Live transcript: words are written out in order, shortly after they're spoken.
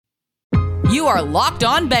You are Locked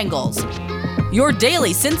On Bengals, your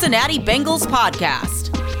daily Cincinnati Bengals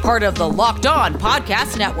podcast, part of the Locked On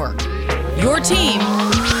Podcast Network, your team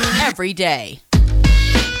every day.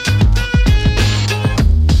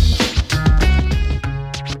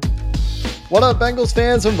 What up, Bengals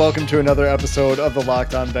fans, and welcome to another episode of the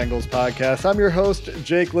Locked On Bengals podcast. I'm your host,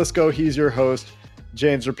 Jake Lisco. He's your host,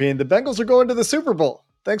 James Rapine. The Bengals are going to the Super Bowl.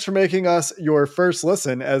 Thanks for making us your first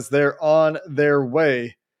listen as they're on their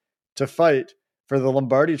way to fight for the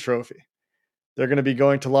Lombardi Trophy. They're going to be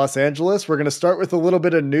going to Los Angeles. We're going to start with a little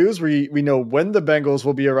bit of news. We know when the Bengals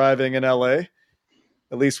will be arriving in LA,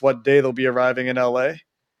 at least what day they'll be arriving in LA.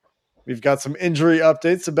 We've got some injury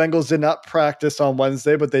updates. The Bengals did not practice on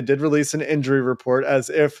Wednesday, but they did release an injury report as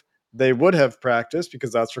if they would have practiced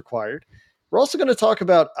because that's required. We're also going to talk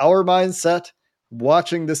about our mindset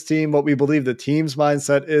watching this team, what we believe the team's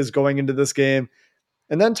mindset is going into this game,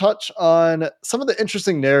 and then touch on some of the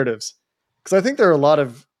interesting narratives. Because I think there are a lot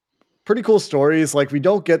of pretty cool stories. Like, we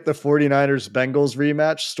don't get the 49ers Bengals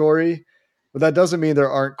rematch story, but that doesn't mean there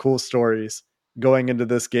aren't cool stories going into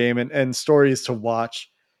this game and stories to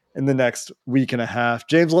watch in the next week and a half.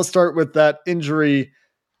 James, let's start with that injury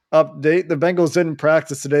update. The Bengals didn't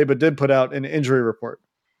practice today, but did put out an injury report.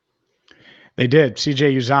 They did.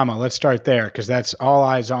 CJ Uzomah, let's start there because that's all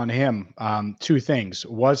eyes on him. Two things.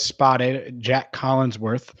 Was spotted. Jack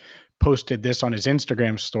Collinsworth posted this on his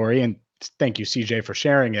Instagram story, and thank you, CJ, for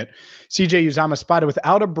sharing it. CJ Uzomah spotted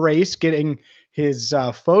without a brace, getting his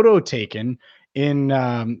photo taken in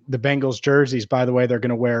the Bengals jerseys. By the way, they're going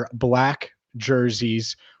to wear black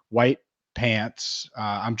jerseys, white pants.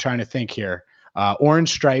 I'm trying to think here.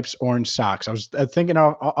 Orange stripes, orange socks. I was thinking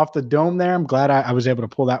off the dome there. I'm glad I was able to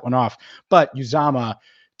pull that one off. But Uzomah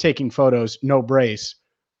taking photos, no brace,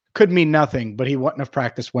 could mean nothing, but he wouldn't have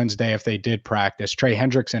practiced Wednesday if they did practice. Trey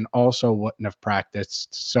Hendrickson also wouldn't have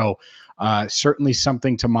practiced. So certainly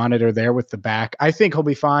something to monitor there with the back. I think he'll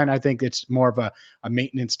be fine. I think it's more of a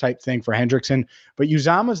maintenance type thing for Hendrickson. But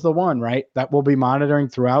Uzomah's the one, right, that we'll be monitoring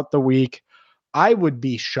throughout the week. I would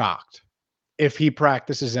be shocked if he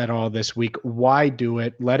practices at all this week. Why do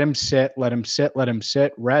it? Let him sit,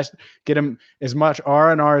 rest, get him as much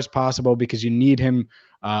R&R as possible because you need him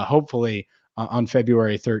hopefully on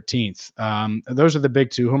February 13th. Those are the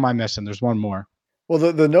big two. Who am I missing? There's one more.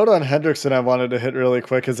 Well, the note on Hendrickson I wanted to hit really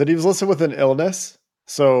quick is that he was listed with an illness.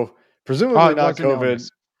 So presumably not COVID.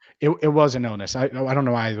 It was an illness. I don't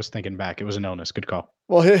know why I was thinking back. It was an illness. Good call.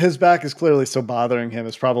 Well, his back is clearly so bothering him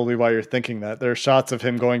is probably why you're thinking that. There are shots of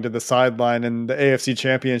him going to the sideline in the AFC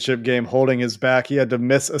Championship game holding his back. He had to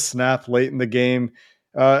miss a snap late in the game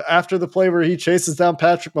after the play where he chases down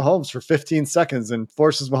Patrick Mahomes for 15 seconds and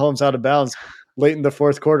forces Mahomes out of bounds late in the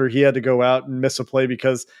fourth quarter. He had to go out and miss a play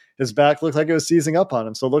because his back looked like it was seizing up on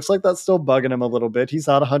him. So it looks like that's still bugging him a little bit. He's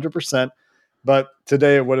not 100%, but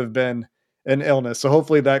today it would have been an illness. So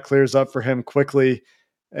hopefully that clears up for him quickly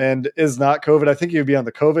and is not COVID. I think he would be on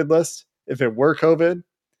the COVID list if it were COVID.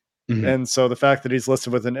 Mm-hmm. And so the fact that he's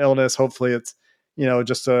listed with an illness, hopefully it's,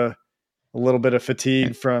 just a little bit of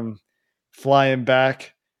fatigue from flying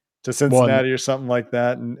back to Cincinnati or something like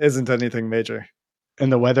that, and isn't anything major.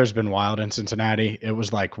 And the weather's been wild in Cincinnati. It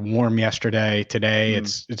was like warm yesterday. Today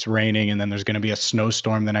it's raining, and then there's going to be a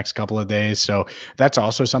snowstorm the next couple of days. So that's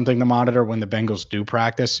also something to monitor when the Bengals do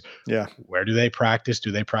practice. Yeah. Where do they practice? Do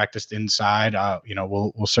they practice inside?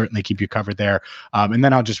 We'll certainly keep you covered there. And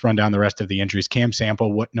then I'll just run down the rest of the injuries. Cam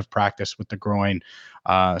Sample wouldn't have practiced with the groin.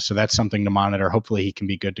 So that's something to monitor. Hopefully he can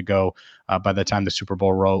be good to go by the time the Super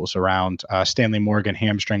Bowl rolls around. Stanley Morgan,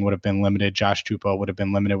 hamstring, would have been limited. Josh Tupou would have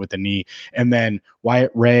been limited with the knee. And then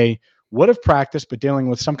Wyatt Ray would have practiced, but dealing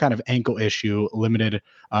with some kind of ankle issue, limited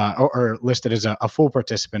or listed as a full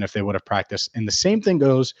participant if they would have practiced. And the same thing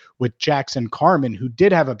goes with Jackson Carman, who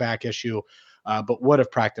did have a back issue, but would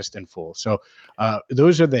have practiced in full. So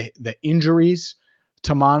those are the injuries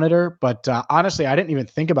to monitor. But honestly, I didn't even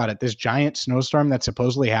think about it. This giant snowstorm that's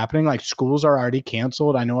supposedly happening, like, schools are already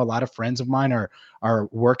canceled. I know a lot of friends of mine are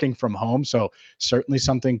working from home. So certainly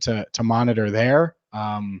something to monitor there.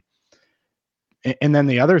 And then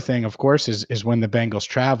the other thing, of course, is when the Bengals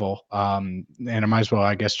travel. And I might as well,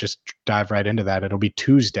 I guess, just dive right into that. It'll be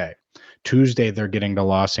Tuesday. They're getting to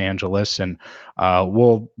Los Angeles, and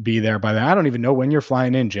we'll be there by then. I don't even know when you're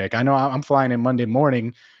flying in, Jake. I know I'm flying in Monday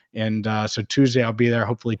morning. And so Tuesday I'll be there,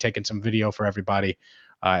 hopefully taking some video for everybody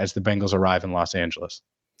as the Bengals arrive in Los Angeles.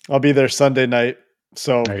 I'll be there Sunday night.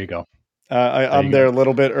 So there you go. I'm there a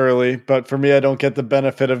little bit early, but for me, I don't get the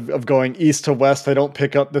benefit of going east to west. I don't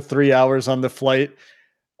pick up the 3 hours on the flight.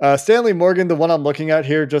 Stanley Morgan, the one I'm looking at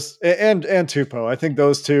here, and Tupou. I think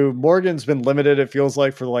those two. Morgan's been limited, it feels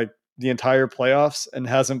like, for like the entire playoffs and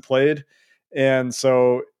hasn't played. And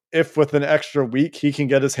so if with an extra week he can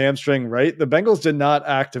get his hamstring right, the Bengals did not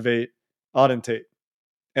activate Auden Tate.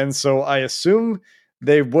 And so I assume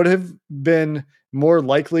they would have been more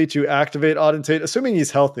likely to activate Auden Tate, assuming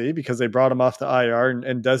he's healthy, because they brought him off the IR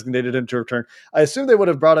and designated him to return. I assume they would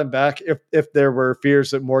have brought him back if there were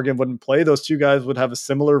fears that Morgan wouldn't play. Those two guys would have a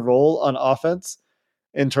similar role on offense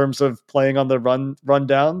in terms of playing on the run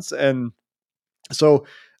downs. And so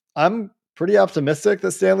I'm pretty optimistic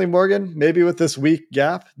that Stanley Morgan, maybe with this week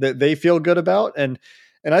gap, that they feel good about. And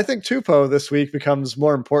I think Tupou this week becomes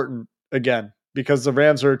more important again, because the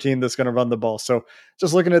Rams are a team that's going to run the ball. So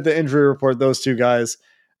just looking at the injury report, those two guys,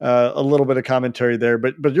 a little bit of commentary there.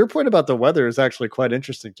 But your point about the weather is actually quite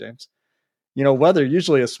interesting, James. Weather,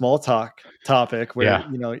 usually a small topic where,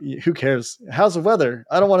 who cares? How's the weather?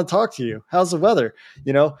 I don't want to talk to you. How's the weather?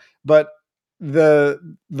 But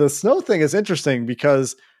the snow thing is interesting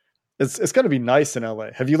because it's going to be nice in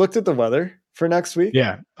LA. Have you looked at the weather for next week?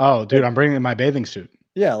 Yeah. Oh, dude, I'm bringing my bathing suit.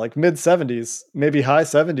 Yeah, like mid 70s, maybe high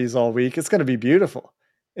 70s all week. It's going to be beautiful.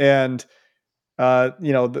 And,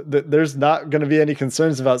 there's not going to be any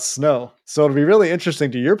concerns about snow. So it'll be really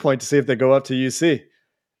interesting, to your point, to see if they go up to UC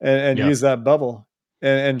and use that bubble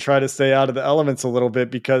and try to stay out of the elements a little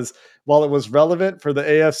bit, because while it was relevant for the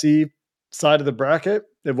AFC side of the bracket,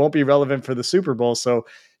 it won't be relevant for the Super Bowl. So,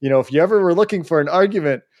 if you ever were looking for an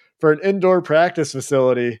argument for an indoor practice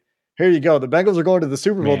facility, here you go. The Bengals are going to the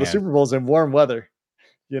Super Bowl. Man. The Super Bowl's in warm weather.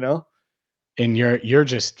 And you're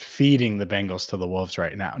just feeding the Bengals to the wolves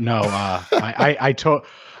right now. No, I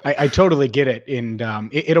totally get it. And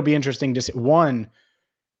it'll be interesting to see. One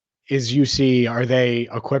is UC, are they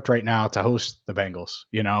equipped right now to host the Bengals?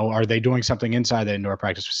 Are they doing something inside the indoor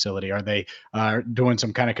practice facility? Are they doing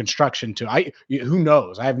some kind of construction who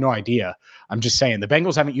knows? I have no idea. I'm just saying the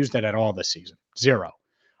Bengals haven't used it at all this season. Zero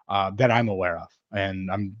that I'm aware of.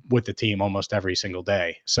 And I'm with the team almost every single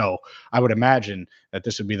day. So I would imagine that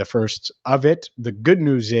this would be the first of it. The good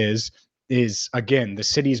news is again, the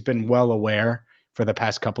city's been well aware for the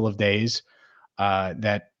past couple of days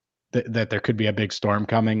that there could be a big storm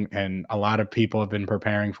coming, and a lot of people have been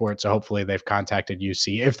preparing for it. So hopefully they've contacted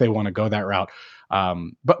UC if they want to go that route.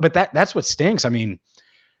 But that's what stinks. I mean,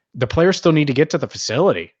 the players still need to get to the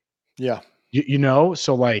facility. Yeah.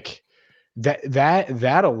 So like,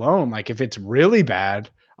 that alone, like if it's really bad,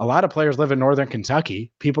 a lot of players live in Northern Kentucky,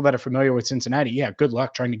 people that are familiar with Cincinnati. Yeah. Good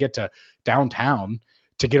luck trying to get to downtown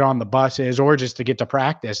to get on the buses or just to get to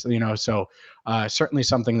practice, so certainly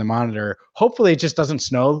something to monitor. Hopefully it just doesn't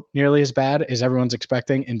snow nearly as bad as everyone's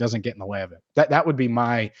expecting and doesn't get in the way of it. That would be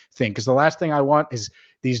my thing. Cause the last thing I want is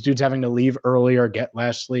these dudes having to leave early or get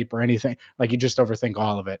less sleep or anything. Like, you just overthink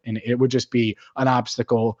all of it. And it would just be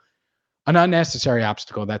an unnecessary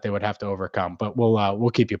obstacle that they would have to overcome, but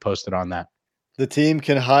we'll keep you posted on that. The team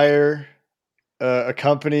can hire a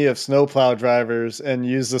company of snowplow drivers and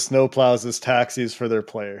use the snowplows as taxis for their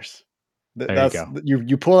players. That's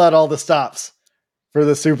you pull out all the stops for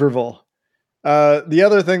the Super Bowl. The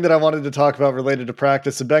other thing that I wanted to talk about related to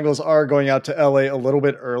practice, the Bengals are going out to LA a little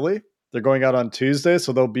bit early. They're going out on Tuesday,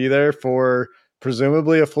 so they'll be there for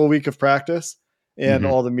presumably a full week of practice and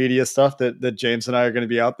all the media stuff that James and I are going to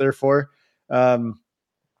be out there for.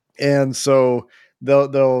 And so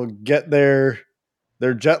they'll get their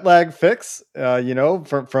jet lag fix,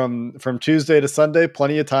 from Tuesday to Sunday,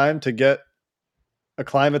 plenty of time to get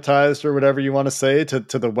acclimatized or whatever you want to say to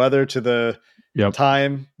the weather, to the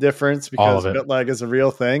time difference, because jet lag is a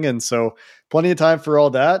real thing. And so plenty of time for all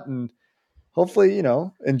that. And hopefully,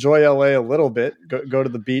 enjoy LA a little bit, go to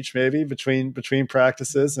the beach, maybe between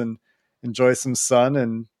practices, and enjoy some sun,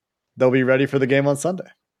 and they'll be ready for the game on Sunday.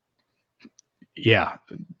 Yeah.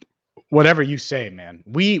 Whatever you say, man.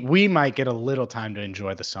 We might get a little time to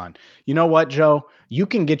enjoy the sun. You know what, Joe? You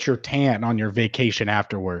can get your tan on your vacation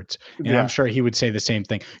afterwards. And I'm sure he would say the same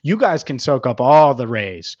thing. You guys can soak up all the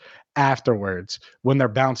rays afterwards when they're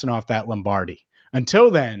bouncing off that Lombardi.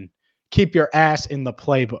 Until then, keep your ass in the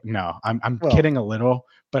playbook. No, I'm kidding a little,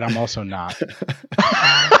 but I'm also not.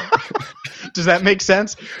 Does that make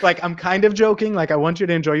sense? Like, I'm kind of joking. Like, I want you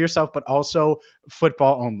to enjoy yourself, but also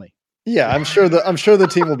football only. Yeah, I'm sure the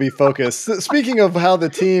team will be focused. Speaking of how the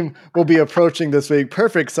team will be approaching this week,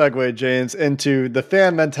 perfect segue, James, into the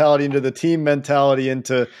fan mentality, into the team mentality,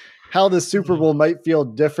 into how the Super Bowl might feel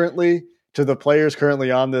differently to the players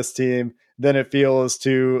currently on this team than it feels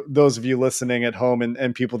to those of you listening at home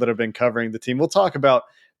and people that have been covering the team. We'll talk about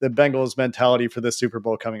the Bengals mentality for the Super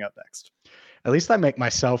Bowl coming up next. At least I make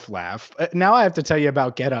myself laugh. Now I have to tell you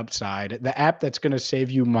about Get Upside, the app that's going to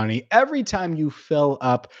save you money every time you fill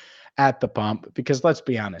up at the pump, because let's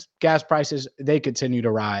be honest, gas prices, they continue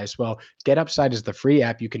to rise. Well, Get Upside is the free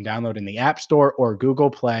app you can download in the App Store or Google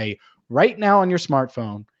Play right now on your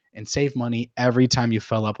smartphone and save money every time you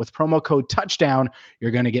fill up. With promo code touchdown,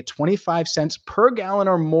 you're going to get 25 cents per gallon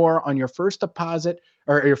or more on your first deposit,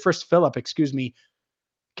 or your first fill up,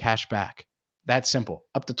 cash back. That's simple.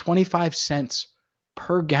 Up to 25 cents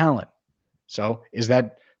per gallon. So is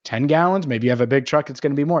that 10 gallons? Maybe you have a big truck, it's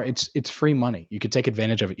going to be more. It's free money. You can take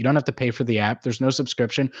advantage of it. You don't have to pay for the app. There's no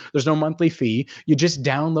subscription. There's no monthly fee. You just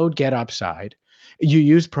download Get Upside. You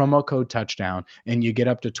use promo code touchdown and you get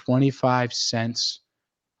up to 25 cents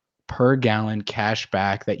per gallon cash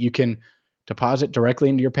back that you can deposit directly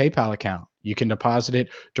into your PayPal account. You can deposit it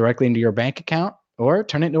directly into your bank account or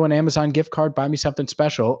turn it into an Amazon gift card, buy me something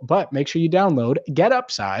special, but make sure you download Get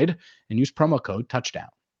Upside and use promo code touchdown.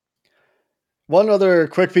 One other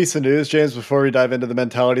quick piece of news, James, before we dive into the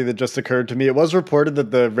mentality that just occurred to me. It was reported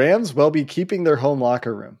that the Rams will be keeping their home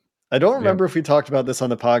locker room. I don't remember if we talked about this on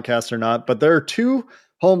the podcast or not, but there are 2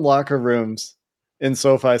 home locker rooms in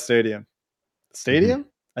SoFi Stadium. Stadium?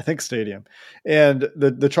 I think stadium. And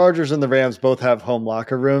the Chargers and the Rams both have home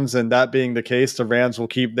locker rooms. And that being the case, the Rams will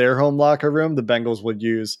keep their home locker room. The Bengals would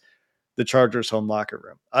use the Chargers home locker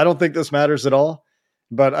room. I don't think this matters at all,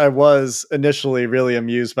 but I was initially really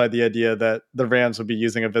amused by the idea that the Rams would be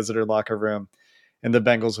using a visitor locker room and the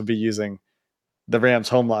Bengals would be using the Rams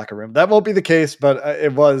home locker room. That won't be the case, but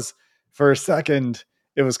it was, for a second,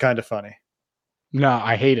 it was kind of funny. No,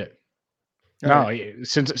 I hate it.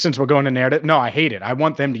 Since we're going to narrative, no, I hate it. I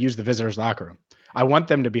want them to use the visitors' locker room. I want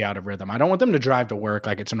them to be out of rhythm. I don't want them to drive to work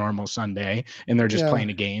like it's a normal Sunday and they're just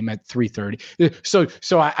playing a game at 3:30.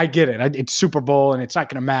 So I get it. It's Super Bowl and it's not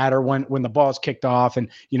going to matter when the ball's kicked off.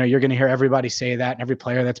 And, you're going to hear everybody say that and every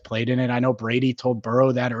player that's played in it. I know Brady told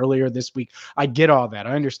Burrow that earlier this week. I get all that.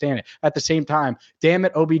 I understand it. At the same time, damn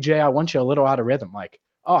it, OBJ, I want you a little out of rhythm. Like,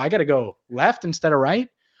 oh, I got to go left instead of right.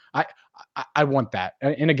 I want that.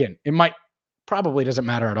 And again, probably doesn't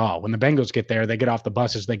matter at all. When the Bengals get there, they get off the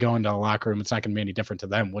buses, they go into the locker room. It's not going to be any different to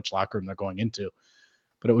them which locker room they're going into,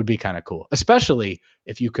 but it would be kind of cool, especially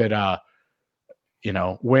if you could,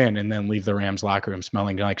 win and then leave the Rams locker room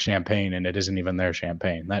smelling like champagne and it isn't even their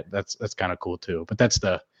champagne. That's kind of cool too. But that's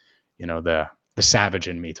the savage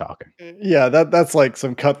in me talking. Yeah, that's like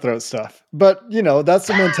some cutthroat stuff. But that's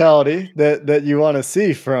the mentality that you want to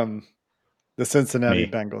see from the Cincinnati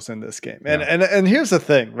Bengals in this game. And here's the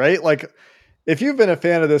thing, right? Like, if you've been a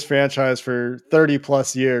fan of this franchise for 30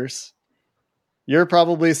 plus years, you're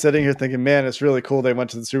probably sitting here thinking, man, it's really cool they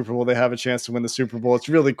went to the Super Bowl. They have a chance to win the Super Bowl. It's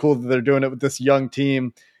really cool that they're doing it with this young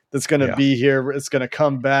team that's going to be here. It's going to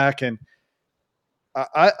come back. And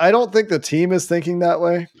I don't think the team is thinking that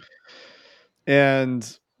way. And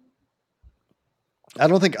I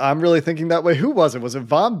don't think I'm really thinking that way. Who was it? Was it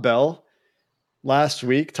Von Bell last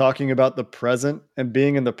week talking about the present and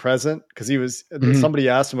being in the present? Because somebody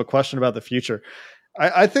asked him a question about the future.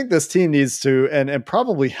 I think this team needs to, and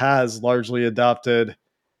probably has largely adopted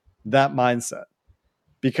that mindset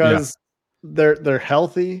because they're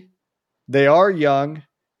healthy. They are young,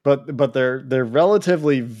 but they're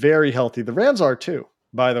relatively very healthy. The Rams are too,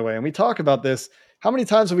 by the way. And we talk about this. How many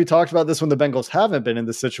times have we talked about this when the Bengals haven't been in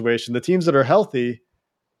this situation? The teams that are healthy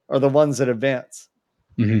are the ones that advance.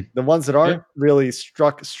 The ones that aren't really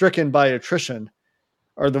stricken by attrition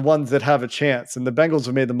are the ones that have a chance. And the Bengals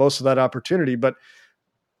have made the most of that opportunity. But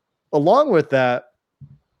along with that,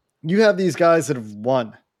 you have these guys that have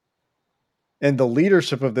won. And the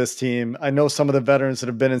leadership of this team, I know some of the veterans that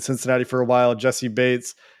have been in Cincinnati for a while, Jesse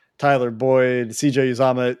Bates, Tyler Boyd, CJ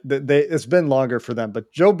Uzomah, it's been longer for them.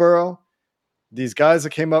 But Joe Burrow, these guys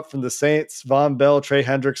that came up from the Saints, Von Bell, Trey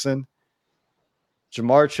Hendrickson,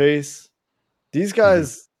 Jamar Chase, these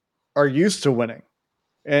guys are used to winning.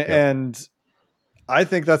 And I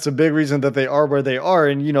think that's a big reason that they are where they are.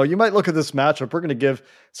 And, you might look at this matchup. We're going to give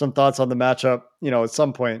some thoughts on the matchup, at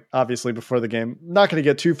some point, obviously before the game. Not going to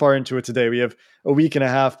get too far into it today. We have a week and a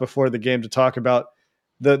half before the game to talk about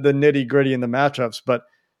the nitty gritty in the matchups. But,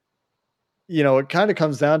 it kind of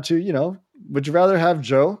comes down to, would you rather have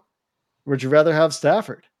Joe? Would you rather have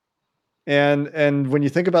Stafford? And when you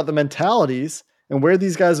think about the mentalities and where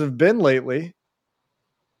these guys have been lately,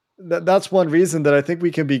 that's one reason that I think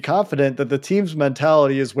we can be confident that the team's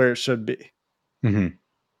mentality is where it should be.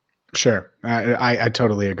 Sure. I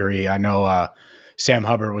totally agree. I know Sam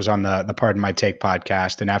Hubbard was on the Pardon My Take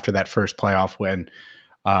podcast. And after that first playoff win,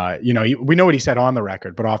 we know what he said on the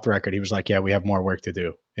record, but off the record, he was like, yeah, we have more work to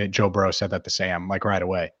do. And Joe Burrow said that to Sam like right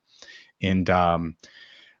away. And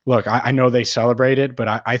look, I know they celebrated,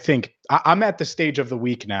 but I think I'm at the stage of the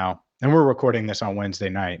week now, and we're recording this on Wednesday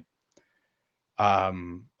night.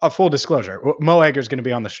 A full disclosure, Mo Egger's going to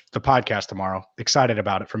be on the podcast tomorrow. Excited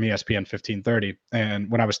about it from ESPN 1530. And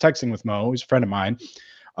when I was texting with Mo, he's a friend of mine,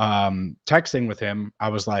 texting with him, I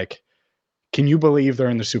was like, can you believe they're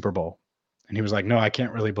in the Super Bowl? And he was like, no, I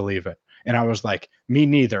can't really believe it. And I was like, me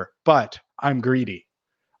neither, but I'm greedy.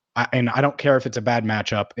 And I don't care if it's a bad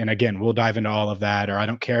matchup. And again, we'll dive into all of that. Or I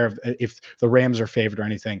don't care if the Rams are favored or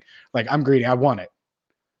anything. Like, I'm greedy. I want it.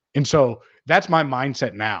 And so that's my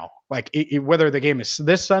mindset now. Like, whether the game is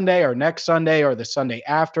this Sunday or next Sunday or the Sunday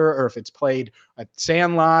after, or if it's played at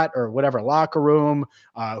Sandlot or whatever locker room,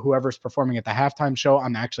 whoever's performing at the halftime show,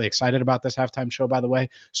 I'm actually excited about this halftime show, by the way.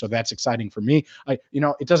 So that's exciting for me.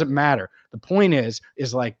 It doesn't matter. The point is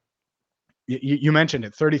like, you mentioned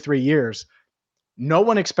it, 33 years. No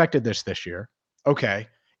one expected this year. Okay.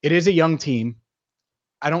 It is a young team.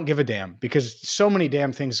 I don't give a damn because so many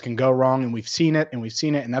damn things can go wrong, and we've seen it.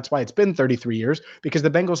 And that's why it's been 33 years, because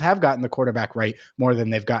the Bengals have gotten the quarterback right more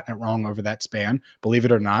than they've gotten it wrong over that span, believe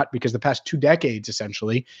it or not, because the past 2 decades,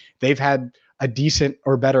 essentially, they've had a decent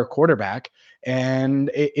or better quarterback,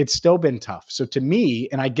 and it's still been tough. So to me,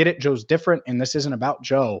 and I get it, Joe's different, and this isn't about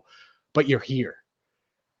Joe, but you're here.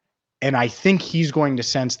 And I think he's going to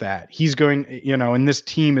sense that. He's going, and this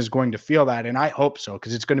team is going to feel that. And I hope so,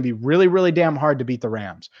 because it's going to be really, really damn hard to beat the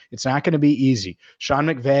Rams. It's not going to be easy. Sean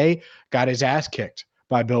McVay got his ass kicked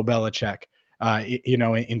by Bill Belichick,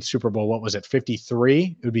 in Super Bowl. What was it,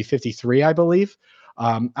 53? It would be 53, I believe.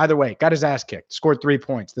 Either way, got his ass kicked, scored 3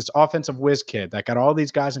 points. This offensive whiz kid that got all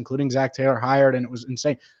these guys, including Zach Taylor, hired, and it was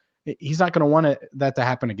insane. He's not going to want that to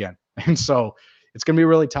happen again. And so it's going to be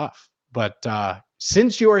really tough. But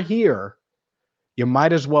since you're here, you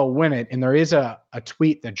might as well win it. And there is a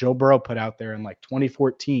tweet that Joe Burrow put out there in like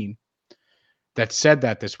 2014 that said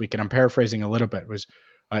that this week, and I'm paraphrasing a little bit, was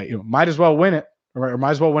might as well win it, or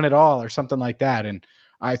might as well win it all, or something like that. And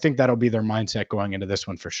I think that'll be their mindset going into this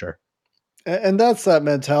one for sure. And that's that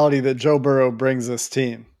mentality that Joe Burrow brings this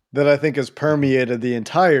team, that I think has permeated the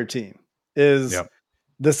entire team, is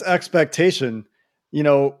this expectation,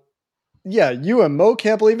 yeah, you and Mo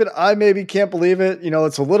can't believe it. I maybe can't believe it.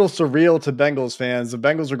 It's a little surreal to Bengals fans. The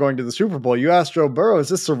Bengals are going to the Super Bowl. You asked Joe Burrow, is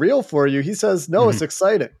this surreal for you? He says, no, It's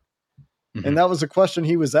exciting. And that was a question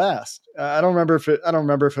he was asked. I don't remember if it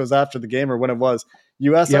was after the game or when it was.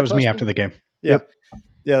 You asked that it was question? Me after the game. Yeah. Yep.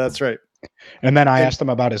 Yeah, that's right. And then I asked him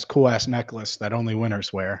about his cool ass necklace that only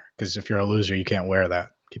winners wear, because if you're a loser, you can't wear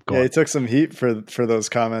that. Keep going. Yeah, he took some heat for those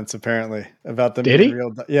comments, apparently, about them. Did he?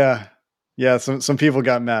 Yeah. Yeah, some people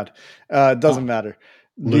got mad. It doesn't matter.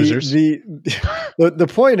 Losers. The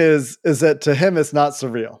point is that to him it's not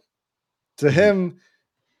surreal. To him,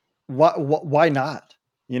 why not?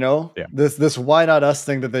 This why not us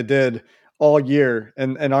thing that they did all year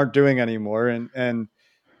and aren't doing anymore. And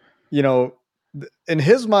in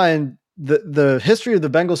his mind, the history of the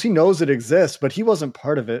Bengals, he knows it exists, but he wasn't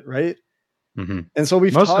part of it, right? Mm-hmm. And so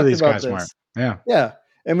we've most talked of these about guys this. weren't. Yeah,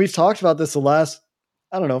 and we've talked about this the last,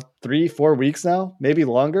 I don't know, 3-4 weeks now, maybe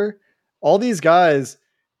longer. All these guys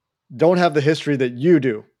don't have the history that you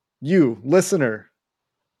do. You, listener,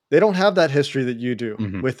 they don't have that history that you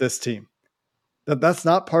do with this team. That's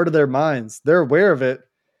not part of their minds. They're aware of it,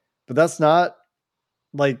 but that's not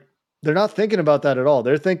like, they're not thinking about that at all.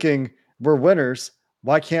 They're thinking, we're winners.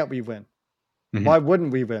 Why can't we win? Why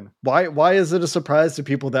wouldn't we win? Why is it a surprise to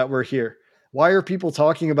people that we're here? Why are people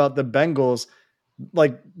talking about the Bengals?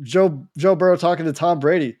 Like Joe Burrow talking to Tom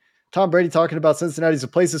Brady talking about Cincinnati's a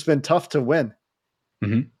place that's been tough to win.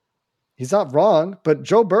 He's not wrong, but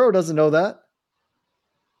Joe Burrow doesn't know that.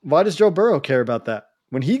 Why does Joe Burrow care about that?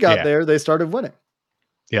 When he got there, they started winning.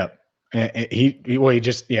 Yep.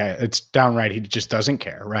 It's downright. He just doesn't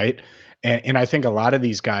care. Right. And I think a lot of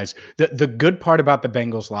these guys, the good part about the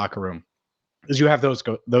Bengals locker room is you have those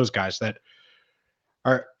guys that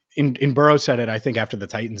are, in Burrow said it, I think, after the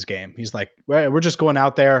Titans game. He's like, well, we're just going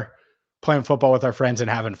out there playing football with our friends and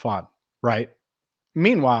having fun, right?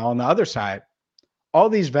 Meanwhile, on the other side, all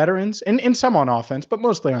these veterans, and some on offense, but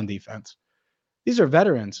mostly on defense, these are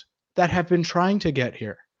veterans that have been trying to get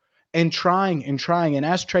here and trying. And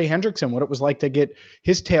ask Trey Hendrickson what it was like to get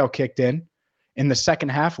his tail kicked in the second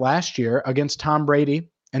half last year against Tom Brady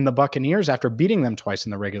and the Buccaneers after beating them twice in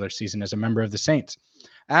the regular season as a member of the Saints.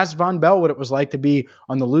 Ask Von Bell what it was like to be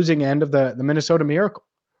on the losing end of the Minnesota Miracle,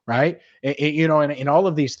 right? And all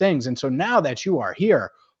of these things. And so now that you are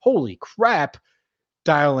here, holy crap,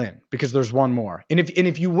 dial in, because there's one more. And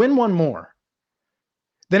if you win one more,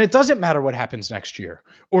 then it doesn't matter what happens next year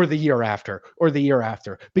or the year after,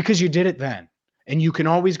 because you did it then. And you can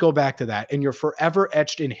always go back to that, and you're forever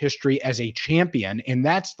etched in history as a champion. And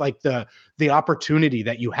that's like the opportunity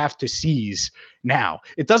that you have to seize now.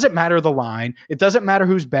 It doesn't matter the line. It doesn't matter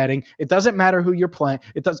who's betting. It doesn't matter who you're playing.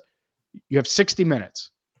 You have 60 minutes.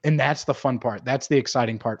 And that's the fun part. That's the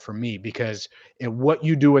exciting part for me, because what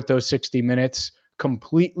you do with those 60 minutes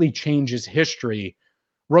completely changes history,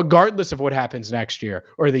 regardless of what happens next year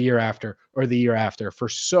or the year after or the year after, for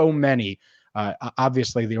so many.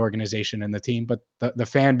 Obviously the organization and the team, but the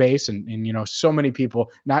fan base and so many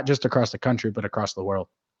people, not just across the country, but across the world.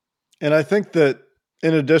 And I think that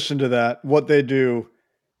in addition to that, what they do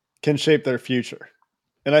can shape their future.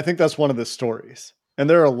 And I think that's one of the stories. And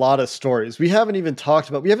there are a lot of stories. We haven't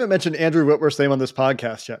mentioned Andrew Whitworth's name on this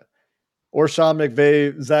podcast yet, or Sean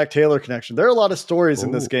McVay, Zach Taylor connection. There are a lot of stories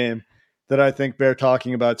in this game that I think bear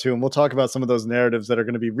talking about too. And we'll talk about some of those narratives that are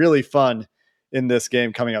going to be really fun in this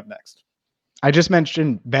game coming up next. I just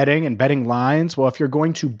mentioned betting and betting lines. Well, if you're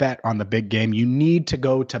going to bet on the big game, you need to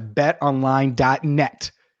go to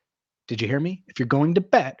betonline.net. Did you hear me? If you're going to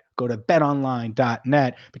bet, go to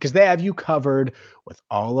betonline.net, because they have you covered with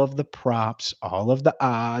all of the props, all of the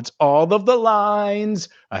odds, all of the lines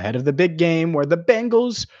ahead of the big game, where the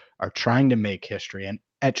Bengals are trying to make history and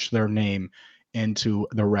etch their name into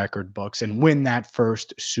the record books and win that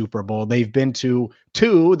first Super Bowl. They've been to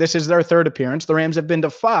 2. This is their 3rd appearance. The Rams have been to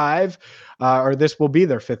 5, or this will be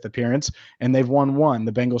their 5th appearance, and they've won 1.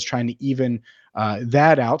 The Bengals trying to even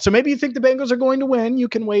that out. So maybe you think the Bengals are going to win. You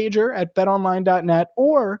can wager at betonline.net,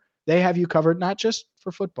 or they have you covered not just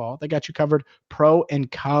for football. They got you covered pro and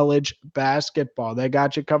college basketball. They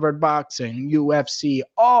got you covered boxing, UFC,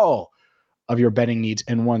 all of your betting needs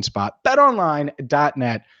in one spot.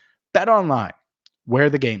 betonline.net. BetOnline, where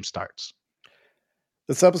the game starts.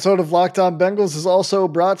 This episode of Locked On Bengals is also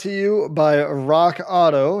brought to you by Rock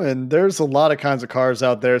Auto, and there's a lot of kinds of cars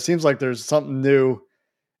out there. It seems like there's something new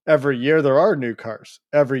every year. There are new cars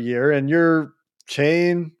every year, and your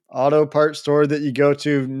chain auto parts store that you go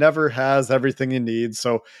to never has everything you need.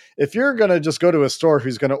 So if you're going to just go to a store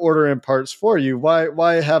who's going to order in parts for you,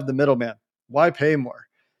 why have the middleman? Why pay more?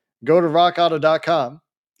 Go to rockauto.com.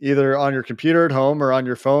 Either on your computer at home or on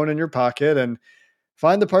your phone in your pocket, and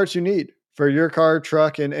find the parts you need for your car,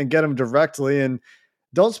 truck, and get them directly. And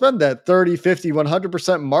don't spend that 30, 50,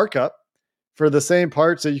 100% markup for the same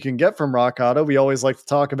parts that you can get from Rock Auto. We always like to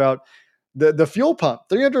talk about the fuel pump,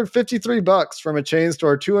 $353 from a chain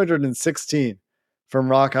store, $216 from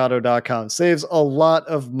rockauto.com. Saves a lot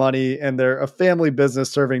of money, and they're a family business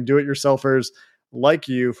serving do-it-yourselfers like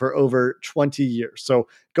you for over 20 years. So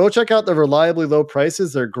go check out the reliably low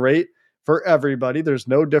prices. They're great for everybody. There's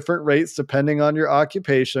no different rates depending on your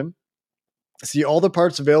occupation. See all the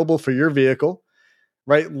parts available for your vehicle,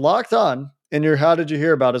 right? Locked On in your How Did You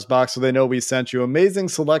Hear About Us box, so they know we sent you. Amazing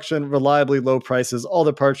selection, reliably low prices, all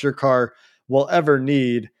the parts your car will ever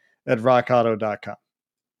need at rockauto.com.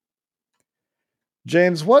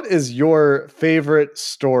 James, what is your favorite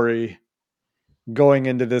story going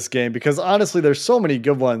into this game? Because honestly, there's so many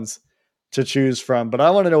good ones to choose from, but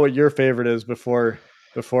I want to know what your favorite is before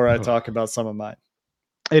I talk about some of mine.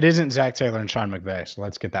 It isn't Zach Taylor and Sean McVay, so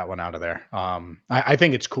let's get that one out of there. I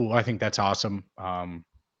think it's cool. I think that's awesome. And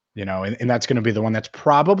that's going to be the one that's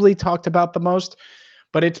probably talked about the most,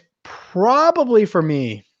 but it's probably for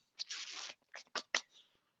me,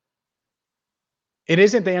 it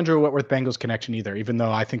isn't the Andrew Whitworth Bengals connection either, even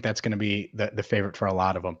though I think that's going to be the favorite for a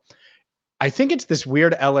lot of them. I think it's this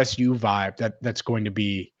weird LSU vibe that's going to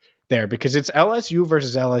be there, because it's LSU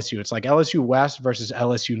versus LSU. It's like LSU West versus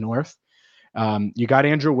LSU North. You got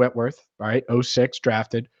Andrew Whitworth, right? 06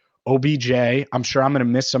 drafted. OBJ. I'm sure I'm going to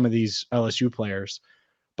miss some of these LSU players,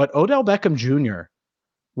 but Odell Beckham Jr.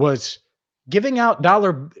 was giving out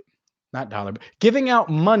giving out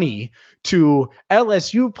money to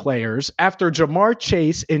LSU players after Jamar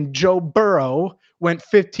Chase and Joe Burrow went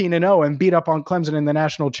 15-0 and beat up on Clemson in the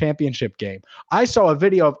national championship game. I saw a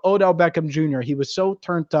video of Odell Beckham Jr. He was so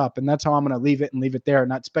turned up, and that's how I'm going to leave it there and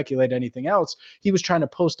not speculate anything else. He was trying to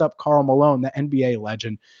post up Karl Malone, the NBA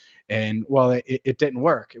legend, and well, it didn't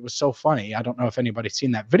work. It was so funny. I don't know if anybody's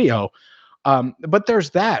seen that video, but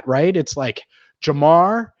there's that, right? It's like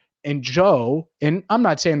Jamar and Joe, and I'm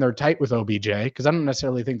not saying they're tight with OBJ because I don't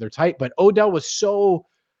necessarily think they're tight, but Odell was so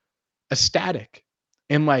ecstatic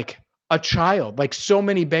and like a child, like so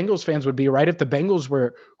many Bengals fans would be, right? If the Bengals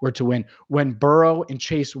were to win, when Burrow and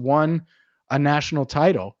Chase won a national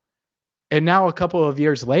title. And now a couple of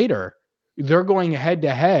years later, they're going head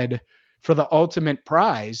to head for the ultimate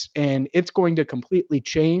prize. And it's going to completely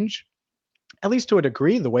change, at least to a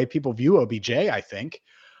degree, the way people view OBJ, I think.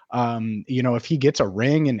 If he gets a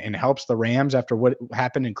ring and helps the Rams after what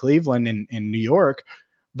happened in Cleveland and in New York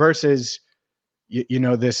versus,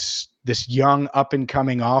 this young up and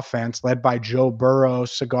coming offense led by Joe Burrow,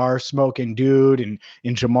 cigar smoking dude, and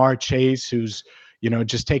Jamar Chase, who's,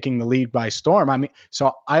 just taking the lead by storm. I mean,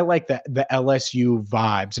 so I like the LSU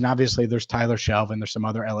vibes, and obviously there's Tyler Shelvin, there's some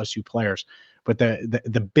other LSU players, but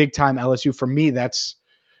the big time LSU for me, that's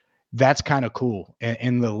kind of cool.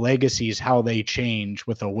 And the legacies, how they change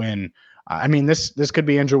with a win. I mean, this could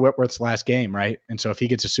be Andrew Whitworth's last game, right? And so if he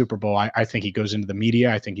gets a Super Bowl, I think he goes into the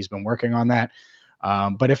media. I think he's been working on that.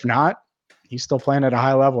 But if not, he's still playing at a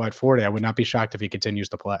high level at 40. I would not be shocked if he continues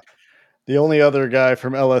to play. The only other guy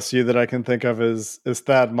from LSU that I can think of is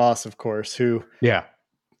Thad Moss, of course, who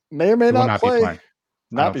may or may not play. I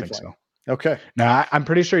don't think so. Okay. No, I'm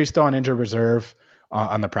pretty sure he's still on injured reserve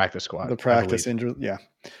on the practice squad. The practice injury, yeah.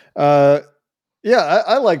 I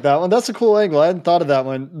like that one. That's a cool angle. I hadn't thought of that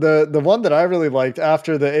one. The one that I really liked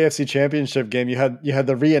after the AFC Championship game, you had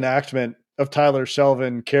the reenactment of Tyler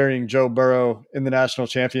Shelvin carrying Joe Burrow in the national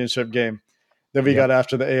championship game that we got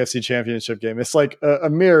after the AFC Championship game. It's like a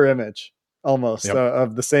mirror image almost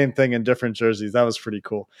of the same thing in different jerseys. That was pretty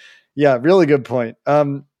cool. Yeah, really good point.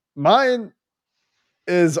 Mine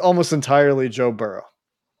is almost entirely Joe Burrow.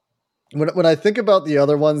 When I think about the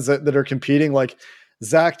other ones that are competing, like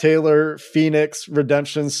Zach Taylor, Phoenix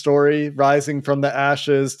redemption story, rising from the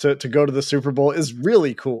ashes to go to the Super Bowl is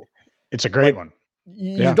really cool. It's a great one.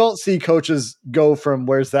 You don't see coaches go from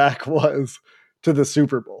where Zach was to the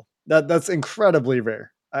Super Bowl. That's incredibly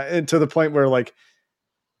rare, and to the point where like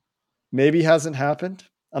maybe hasn't happened.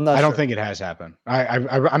 I don't think it has happened.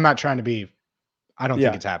 I'm not trying to be. I don't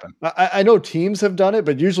think it's happened. I know teams have done it,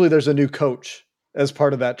 but usually there's a new coach as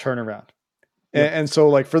part of that turnaround. And so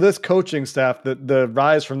like for this coaching staff, the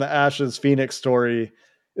rise from the ashes Phoenix story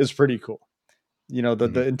is pretty cool.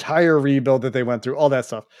 The entire rebuild that they went through, all that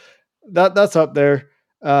stuff. That's up there.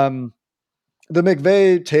 The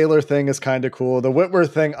McVay Taylor thing is kind of cool. The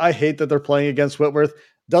Whitworth thing, I hate that they're playing against Whitworth.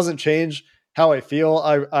 Doesn't change how I feel.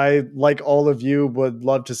 I like all of you would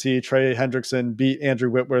love to see Trey Hendrickson beat Andrew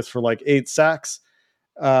Whitworth for like 8 sacks.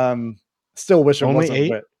 Still wish it Only wasn't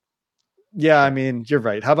 8? Whit. Yeah, I mean, you're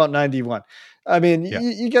right. How about 91? I mean,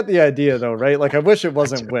 you get the idea though, right? Like I wish it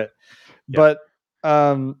wasn't Whit, but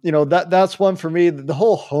that's one for me. The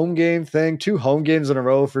whole home game thing, 2 home games in a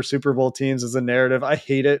row for Super Bowl teams is a narrative. I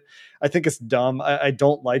hate it. I think it's dumb. I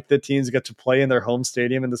don't like that teams get to play in their home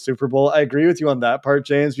stadium in the Super Bowl. I agree with you on that part,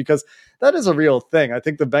 James, because that is a real thing. I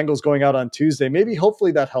think the Bengals going out on Tuesday,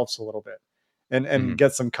 hopefully that helps a little bit and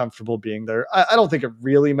get some comfortable being there. I don't think it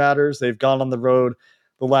really matters. They've gone on the road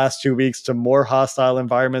the last 2 weeks to more hostile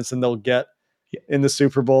environments than they'll get in the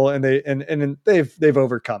Super Bowl, and they've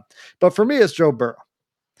overcome. But for me, it's Joe Burrow.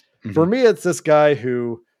 Mm-hmm. For me, it's this guy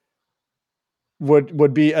who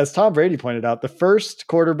would be, as Tom Brady pointed out, the first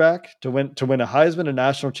quarterback to win a Heisman, a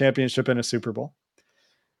national championship, and a Super Bowl,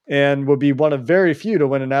 and would be one of very few to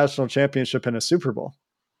win a national championship and a Super Bowl.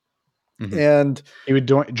 Mm-hmm. And he would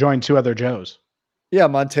join 2 other Joes. Yeah,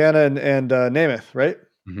 Montana and Namath, right?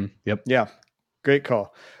 Mm-hmm. Yep. Yeah, great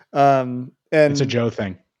call. And it's a Joe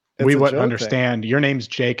thing. We wouldn't understand. Your name's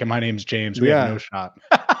Jake and my name's James. We have no shot.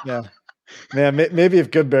 Yeah. Man, maybe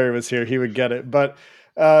if Goodberry was here, he would get it. But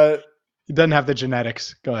he doesn't have the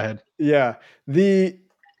genetics. Go ahead. Yeah. The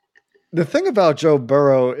thing about Joe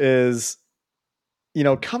Burrow is,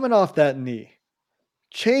 coming off that knee,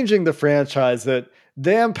 changing the franchise, that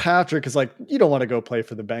Dan Patrick is like, you don't want to go play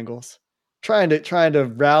for the Bengals. Trying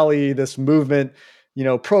to rally this movement,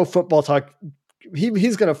 pro football talk.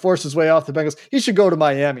 He's going to force his way off the Bengals. He should go to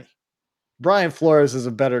Miami. Brian Flores is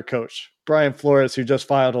a better coach. Brian Flores, who just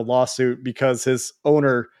filed a lawsuit because his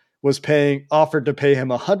owner was offered to pay him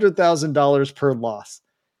 $100,000 per loss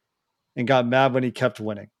and got mad when he kept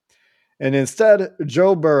winning. And instead,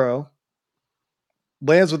 Joe Burrow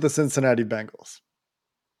lands with the Cincinnati Bengals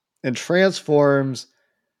and transforms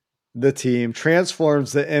the team,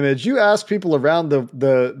 transforms the image. You ask people around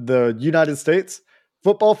the United States,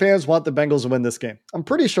 football fans want the Bengals to win this game. I'm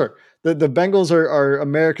pretty sure that the Bengals are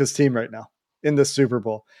America's team right now in the Super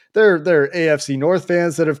Bowl. There are AFC North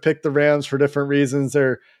fans that have picked the Rams for different reasons.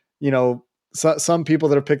 There are, some people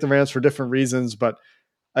that have picked the Rams for different reasons, but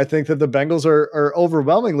I think that the Bengals are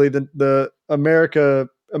overwhelmingly the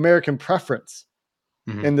American preference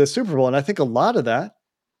in the Super Bowl. And I think a lot of that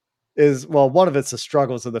is, well, one of it's the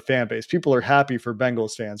struggles of the fan base. People are happy for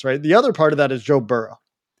Bengals fans, right? The other part of that is Joe Burrow.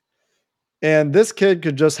 And this kid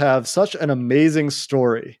could just have such an amazing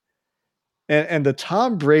story. And the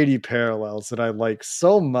Tom Brady parallels that I like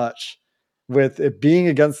so much, with it being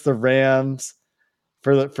against the Rams,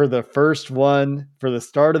 for the first one, for the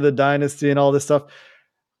start of the dynasty and all this stuff.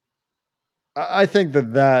 I think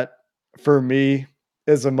that for me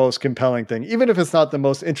is the most compelling thing, even if it's not the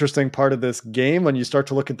most interesting part of this game. When you start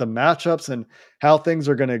to look at the matchups and how things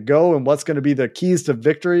are going to go and what's going to be the keys to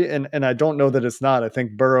victory. And I don't know that it's not. I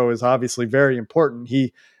think Burrow is obviously very important.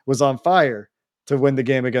 He was on fire to win the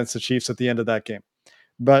game against the Chiefs at the end of that game.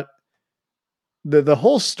 But the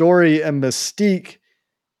whole story and mystique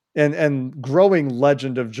and growing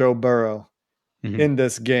legend of Joe Burrow in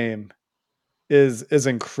this game is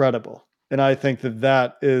incredible. And I think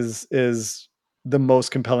that is the most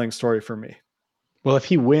compelling story for me. Well, if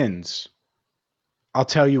he wins, I'll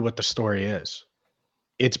tell you what the story is.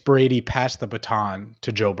 It's Brady passed the baton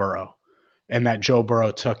to Joe Burrow, and that Joe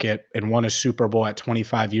Burrow took it and won a Super Bowl at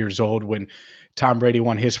 25 years old. When Tom Brady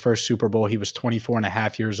won his first Super Bowl, he was 24 and a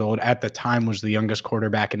half years old. At the time, was the youngest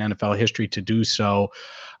quarterback in NFL history to do so.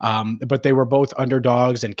 But they were both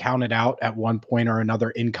underdogs and counted out at one point or another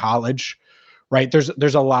in college. Right.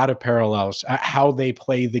 There's a lot of parallels at how they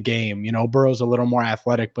play the game. You know, Burrow's a little more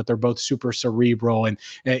athletic, but they're both super cerebral and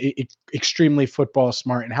extremely football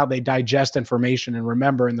smart, and how they digest information and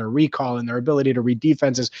remember, and their recall and their ability to read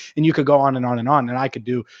defenses. And you could go on and on and on. And I could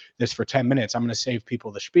do this for 10 minutes. I'm going to save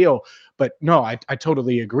people the spiel. But no, I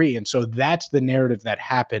totally agree. And so that's the narrative that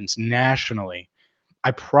happens nationally. I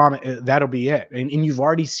promise that'll be it. And you've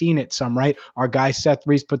already seen it some, right? Our guy Seth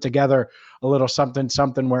Reese put together a little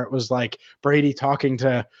something where it was like Brady talking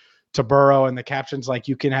to Burrow, and the captions like,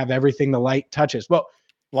 you can have everything the light touches. Well,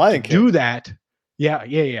 Lion King. Do that.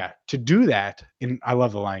 Yeah. To do that, and I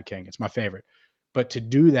love the Lion King. It's my favorite. But to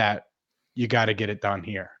do that, you got to get it done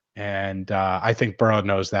here. And I think Burrow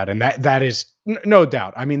knows that. And that is no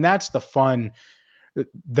doubt. I mean, that's the fun,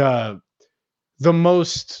 the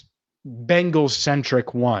most Bengals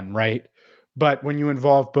centric one, right? But when you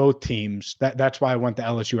involve both teams, that's why I went the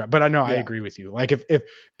LSU. But I know I agree with you. Like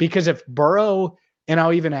because if Burrow, and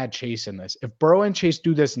I'll even add Chase in this, if Burrow and Chase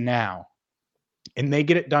do this now and they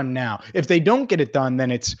get it done now, if they don't get it done, then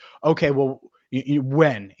it's okay. Well,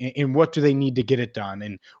 when and what do they need to get it done?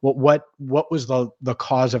 And what was the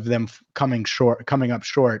cause of them coming up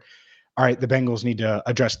short? All right, the Bengals need to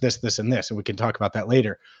address this, and this, and we can talk about that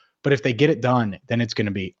later. But if they get it done, then it's going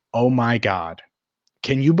to be, oh my God.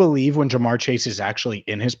 Can you believe when Jamar Chase is actually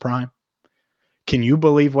in his prime? Can you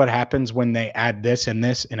believe what happens when they add this and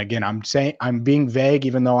this? And again, I'm being vague,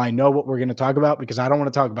 even though I know what we're going to talk about, because I don't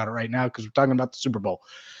want to talk about it right now because we're talking about the Super Bowl.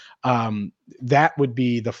 That would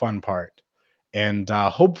be the fun part. And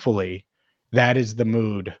hopefully that is the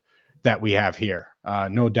mood that we have here.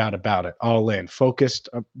 No doubt about it. All in, focused.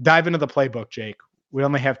 Dive into the playbook, Jake. We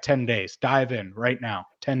only have 10 days. Dive in right now.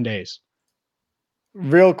 10 days.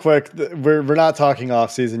 Real quick, we're not talking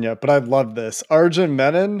off season yet, but I love this. Arjun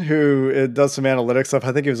Menon, who does some analytics stuff,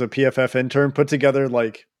 I think he was a PFF intern, put together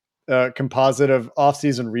like a composite of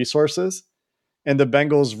off-season resources, and the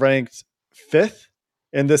Bengals ranked 5th.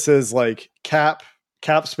 And this is like cap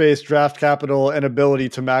space, draft capital, and ability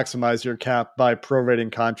to maximize your cap by prorating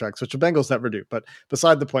contracts, which the Bengals never do. But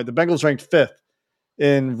beside the point, the Bengals ranked 5th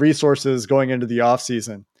in resources going into the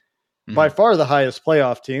offseason. Mm-hmm. By far the highest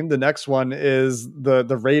playoff team. The next one is the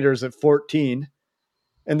Raiders at 14,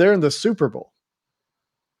 and they're in the Super Bowl.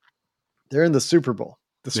 They're in the Super Bowl,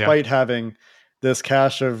 despite having this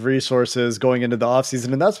cache of resources going into the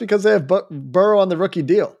offseason. And that's because they have Burrow on the rookie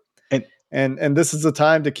deal. And this is the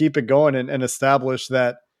time to keep it going and establish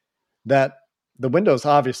that the window's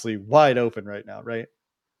obviously wide open right now, right?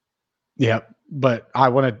 Yeah, but I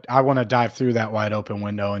want to dive through that wide open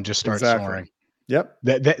window and just start soaring. Yep.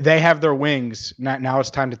 They have their wings. Now it's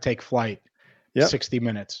time to take flight. Yep. 60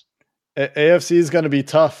 minutes. AFC is going to be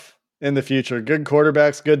tough in the future. Good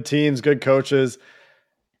quarterbacks, good teams, good coaches.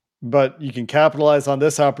 But you can capitalize on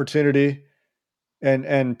this opportunity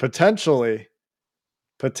and potentially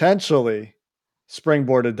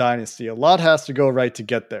springboard a dynasty. A lot has to go right to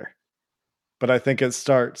get there. But I think it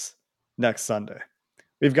starts next Sunday.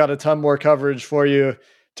 We've got a ton more coverage for you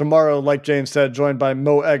tomorrow, like James said, joined by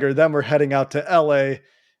Mo Egger. Then we're heading out to LA.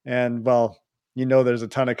 And, well, you know there's a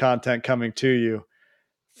ton of content coming to you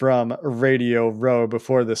from Radio Row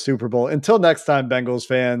before the Super Bowl. Until next time, Bengals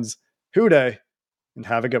fans, hoo-day, and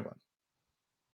have a good one.